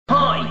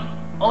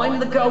I'm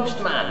the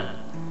Ghost Man,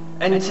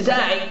 and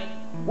today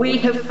we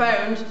have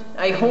found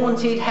a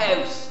haunted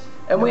house,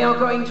 and we are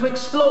going to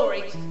explore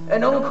it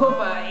and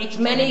uncover its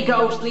many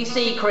ghostly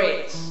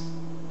secrets.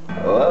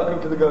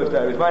 Welcome to the Ghost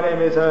House. My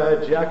name is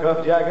Jack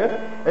Jagger,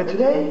 and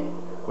today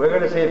we're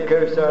going to see if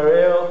ghosts are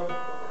real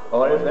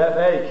or if they're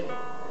fake.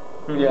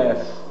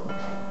 Yes.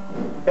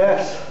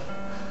 Yes.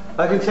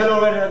 I can tell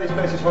already that this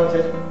place is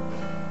haunted.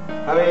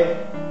 I mean,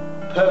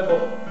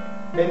 purple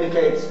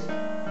indicates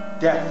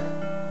death.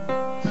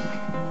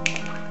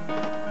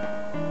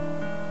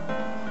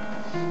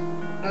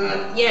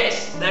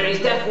 Yes, there is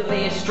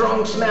definitely a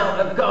strong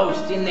smell of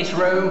ghost in this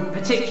room,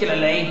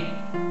 particularly.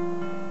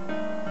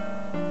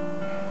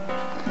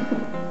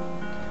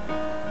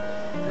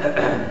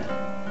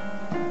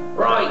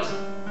 Right,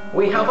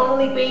 we have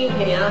only been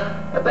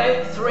here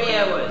about 3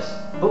 hours,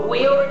 but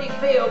we already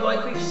feel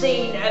like we've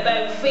seen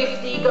about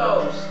 50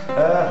 ghosts.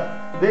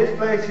 This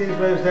place is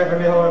most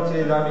definitely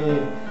haunted. I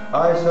mean,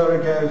 I saw a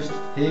ghost,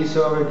 he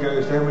saw a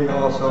ghost, and we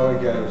all saw a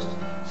ghost.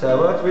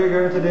 So what we're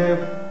going to do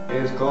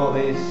is call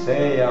this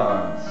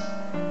seance.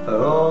 For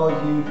all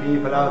you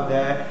people out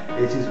there,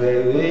 this is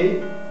where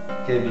we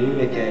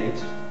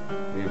communicate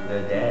with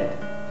the dead.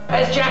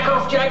 As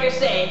Jagger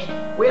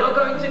said, we are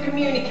going to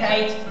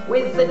communicate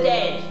with the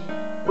dead.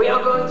 We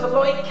are going to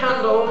light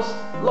candles,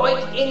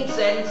 light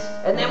incense,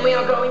 and then we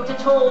are going to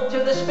talk to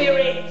the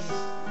spirits.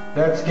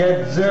 Let's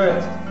get to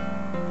it,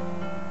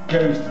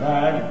 Ghost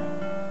Man.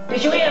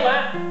 Did you hear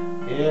that?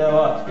 Hear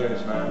what,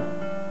 Ghost Man?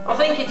 I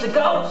think it's a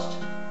ghost.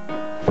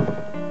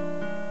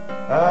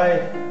 I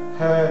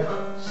heard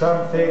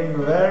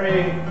something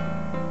very,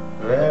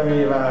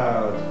 very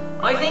loud.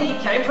 I think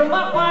it came from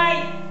that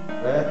way.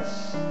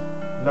 Let's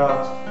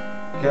not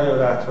go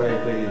that way,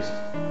 please.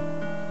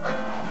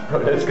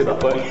 Let's go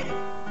that way.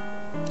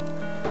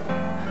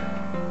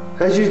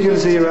 As you can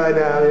see right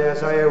now,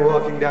 yes, I am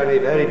walking down a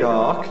very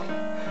dark,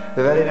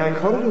 very narrow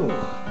corridor.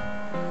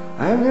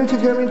 I am going to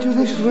go into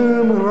this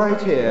room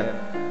right here,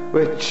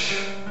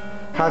 which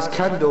has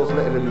candles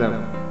lit in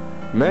them.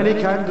 Many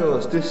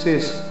candles. This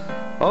is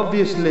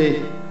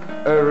obviously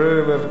a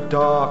room of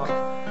dark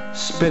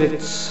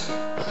spirits.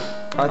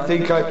 I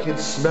think I can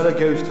smell a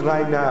ghost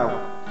right now.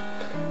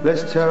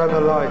 Let's turn on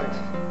the light.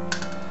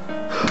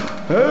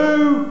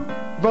 Oh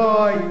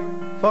my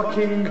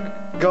fucking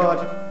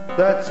god,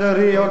 that's a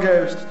real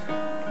ghost.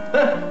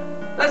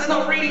 That's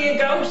not really a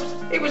ghost,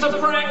 it was a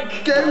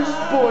prank.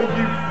 Ghost boy,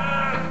 you...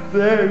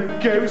 No,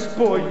 ghost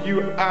boy,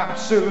 you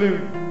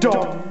absolute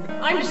dog.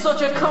 I'm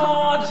such a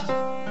cod.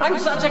 I'm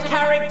such a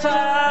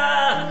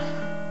character.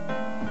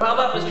 Well,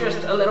 that was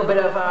just a little bit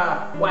of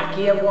a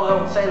wacky and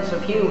wild sense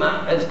of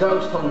humour as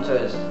ghost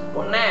hunters.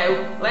 But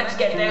now, let's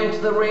get down to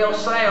the real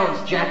seance,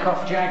 Jagger.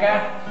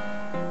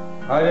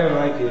 I don't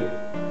like you.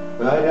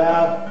 Right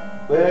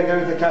now, we're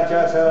going to catch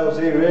ourselves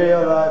a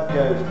real live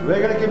ghost.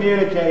 We're going to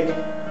communicate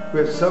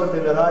with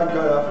something that I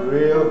got off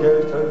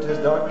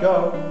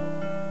realghosthunters.com.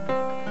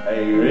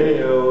 A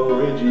real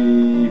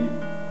Ouija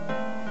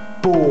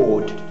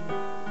board.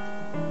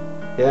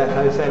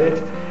 Yeah, I said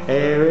it.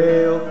 A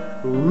real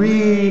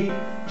Ouija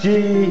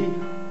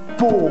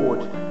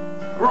board.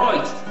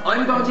 Right,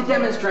 I'm going to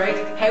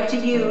demonstrate how to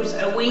use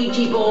a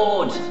Ouija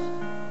board.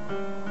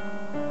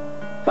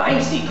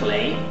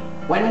 Basically,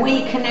 when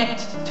we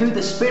connect to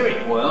the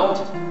spirit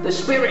world, the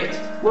spirit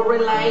will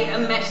relay a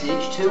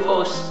message to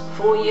us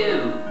for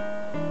you.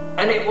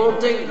 And it will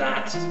do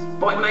that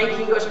by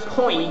making us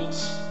point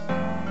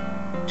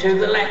to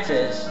the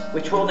letters,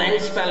 which will then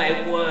spell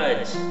out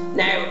words.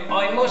 Now,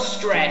 I must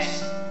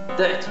stress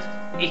that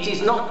it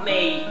is not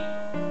me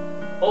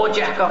or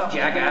Jagger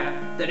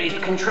that is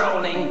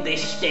controlling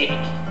this stick.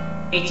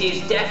 It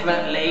is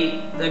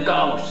definitely the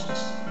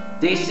ghosts.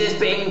 This has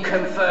been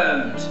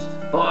confirmed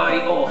by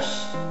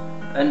us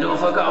and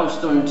other ghost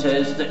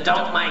hunters that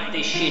don't make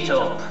this shit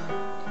up.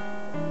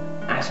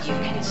 As you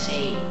can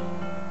see,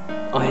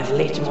 I have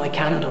lit my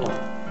candle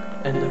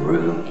and the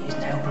room is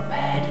now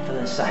prepared for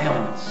the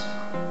seance.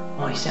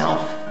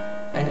 Myself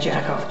and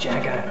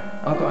Jagger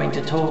are going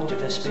to talk to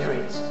the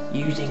spirits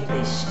using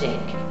this stick.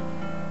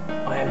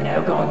 I am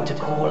now going to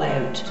call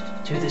out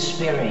to the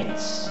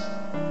spirits.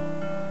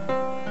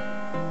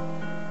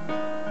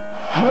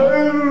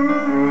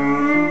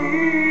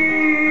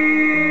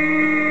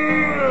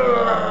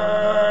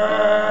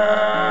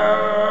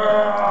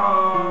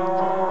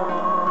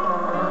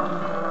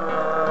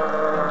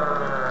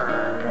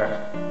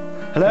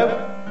 Hello?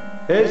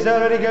 Is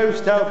there any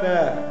ghost out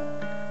there?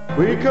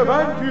 We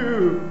command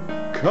you,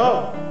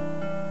 come.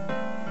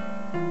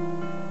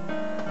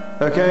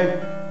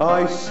 Okay,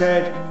 I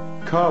said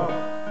come.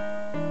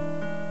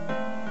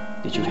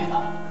 Did you hear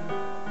that?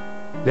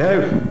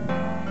 No,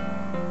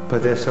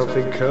 but there's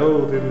something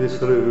cold in this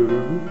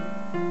room.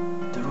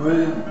 The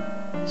room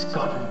has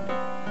gotten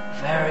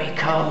very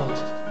cold.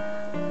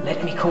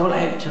 Let me call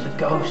out to the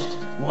ghost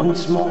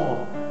once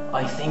more.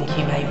 I think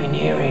he may be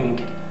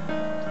nearing.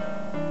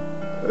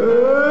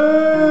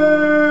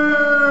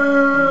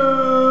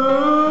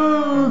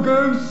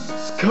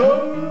 Ghosts,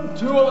 come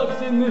to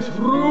us in this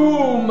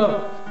room.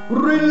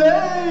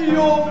 relay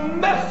your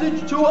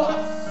message to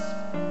us.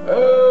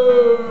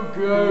 Oh,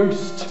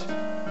 ghost.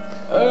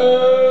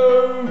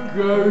 Oh,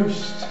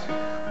 ghost.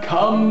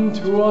 Come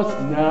to us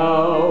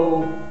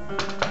now.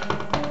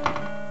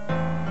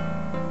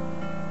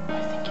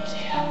 I think he's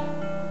here.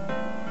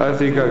 I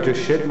think I've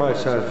just shit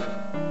myself.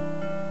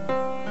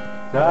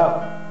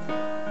 Now,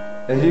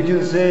 as you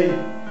can see,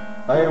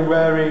 I am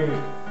wearing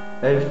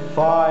a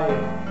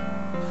fine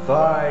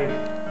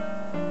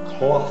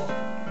cloth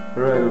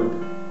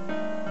robe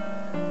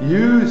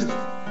used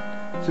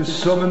to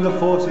summon the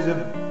forces of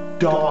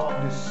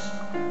darkness.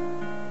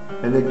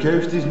 And the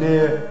ghost is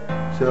near,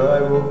 so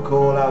I will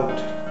call out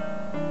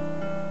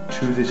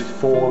to this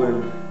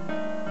fallen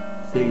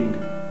thing,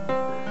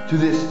 to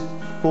this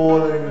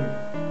fallen,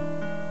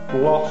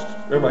 lost.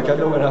 Oh, my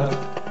candle went out.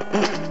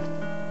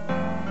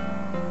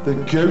 The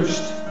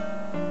ghost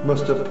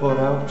must have put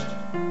out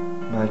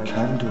my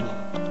candle.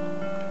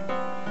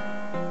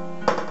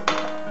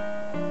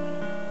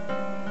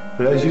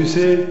 But as you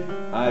see,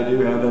 I do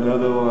have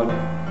another one.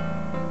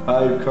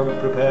 I've come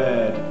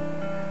prepared.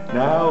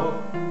 Now,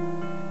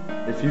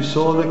 if you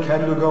saw the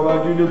candle go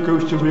out, you know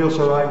ghosts are real,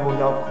 so I will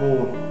now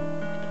call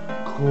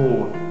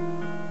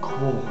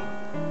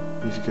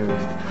this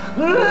ghost.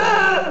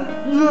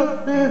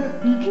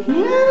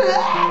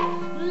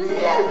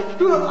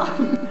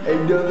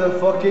 Another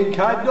fucking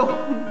candle.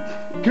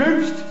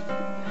 Ghost,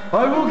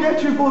 I will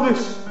get you for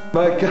this.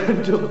 My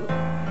candle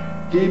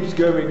keeps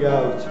going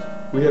out.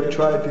 We have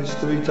tried this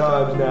 3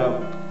 times now.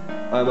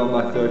 I'm on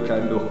my 3rd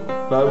candle.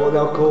 I will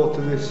now call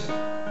to this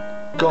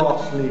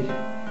ghastly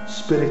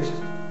spirit.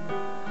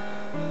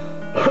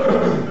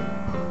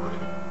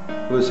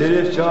 With a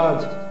serious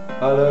chant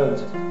I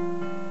learned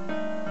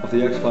of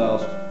the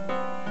X-Files.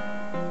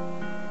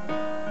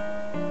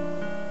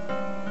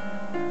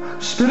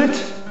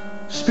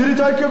 Spirit,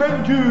 I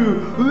commend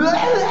you.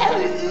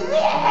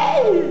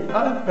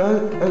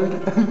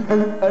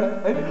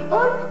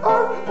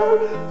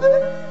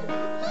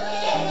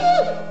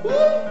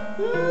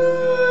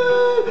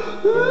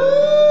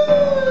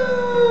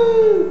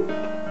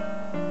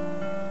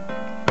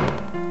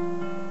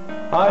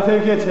 I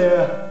think it's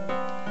here.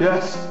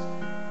 Yes.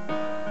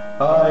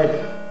 I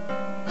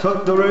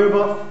took the robe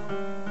off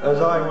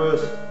as I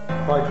was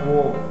quite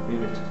warm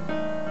in it.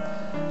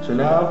 So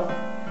now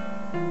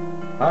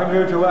I'm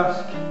going to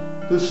ask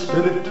the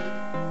spirit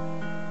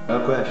a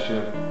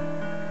question.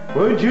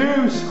 Would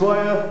you,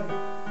 Squire,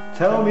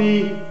 tell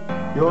me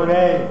your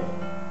name?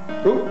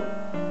 Oh.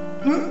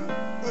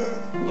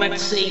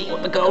 Let's see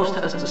what the ghost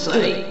has to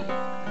say.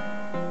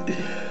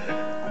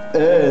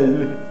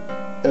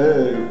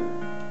 Oh.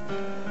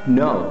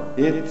 No.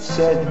 It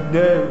said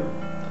no.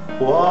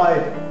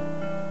 Why?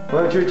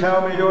 Won't you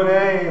tell me your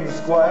name,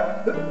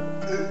 Squire?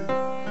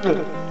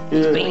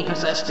 He's been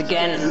possessed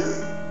again.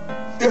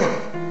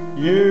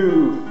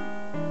 You.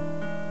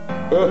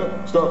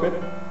 Stop it.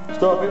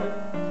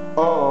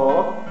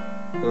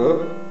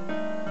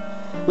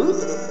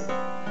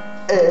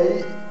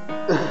 A.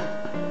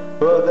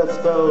 Well, that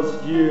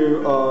spells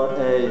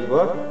U-R-A.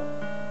 What?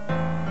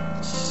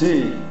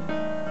 C.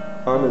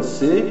 I'm a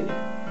C.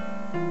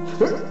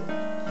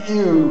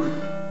 U.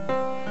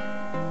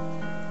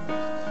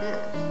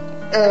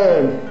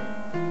 N.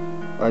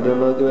 I don't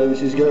like the way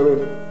this is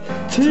going.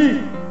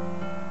 T.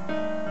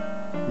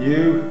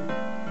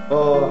 U-R-A.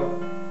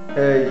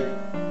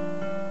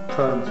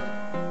 Cunt.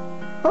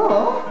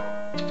 Oh.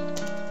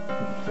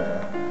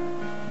 Fair.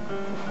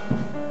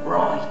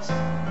 Right.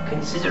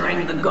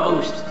 Considering the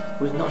ghost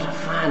was not a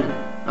fan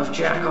of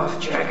Jack Off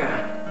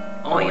Jagger,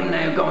 I am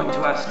now going to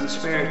ask the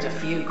spirit a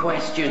few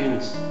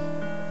questions.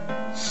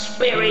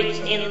 Spirit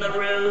in the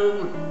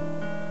room,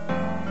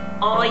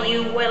 are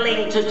you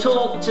willing to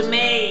talk to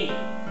me?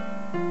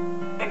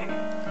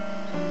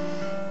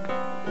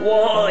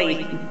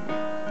 Why?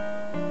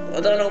 I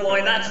don't know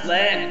why that's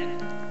there.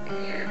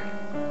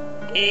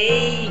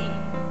 E-N.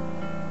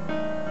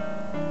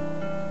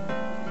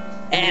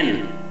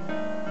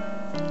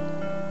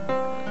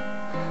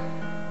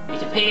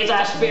 It appears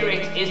our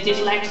spirit is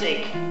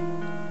dyslexic.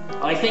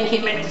 I think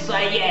it meant to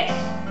say yes.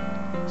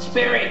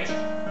 Spirit,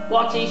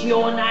 what is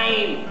your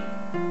name?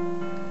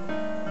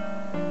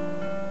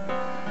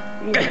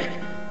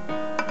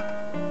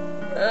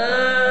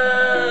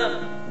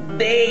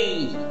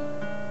 B.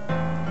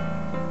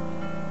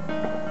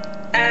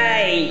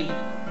 A.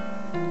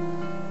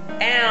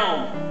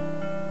 L.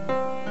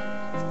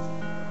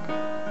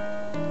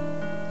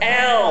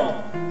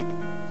 L.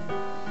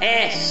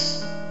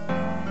 S.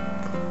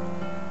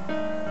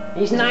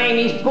 His name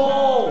is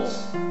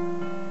Balls.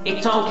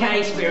 It's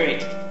okay,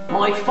 Spirit.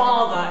 My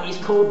father is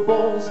called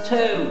Balls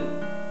too.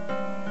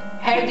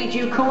 How did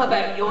you come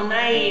about your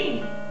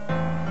name?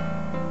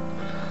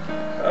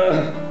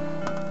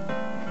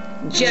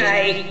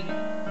 J.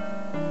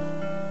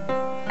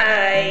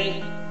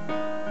 A.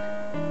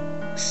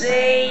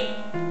 C.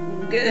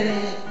 G.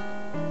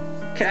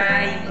 K.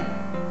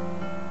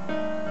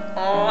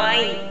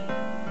 I.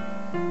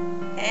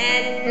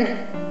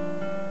 N.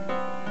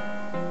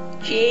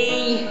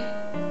 G.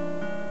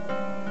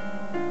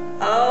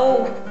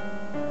 O.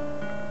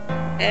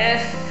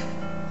 F.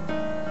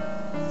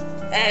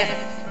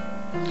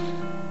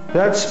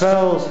 That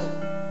spells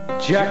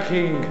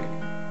jacking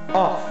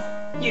off.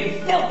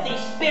 You filthy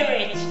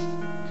spirit!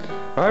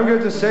 I'm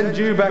going to send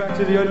you back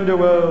to the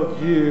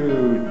underworld,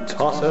 you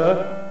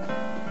tosser.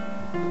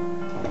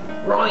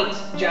 Right,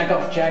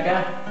 Jag-off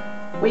Jagger.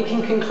 We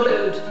can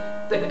conclude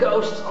that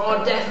ghosts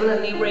are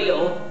definitely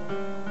real.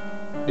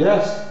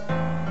 Yes.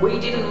 We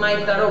didn't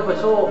make that up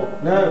at all.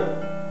 No.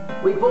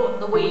 We bought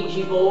the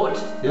Ouija board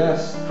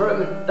Yes. from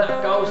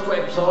that ghost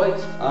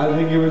website. I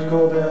think it was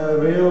called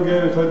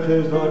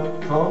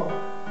realghosthunters.com,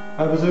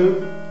 I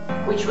presume.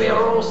 Which we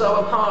are also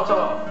a part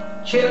of.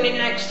 Tune in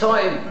next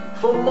time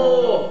for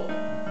more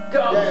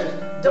Ghost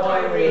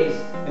Diaries.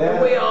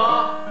 Yes. We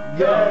are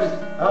Ghost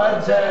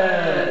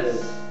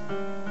Hunters. Hunters.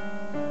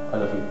 I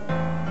love you.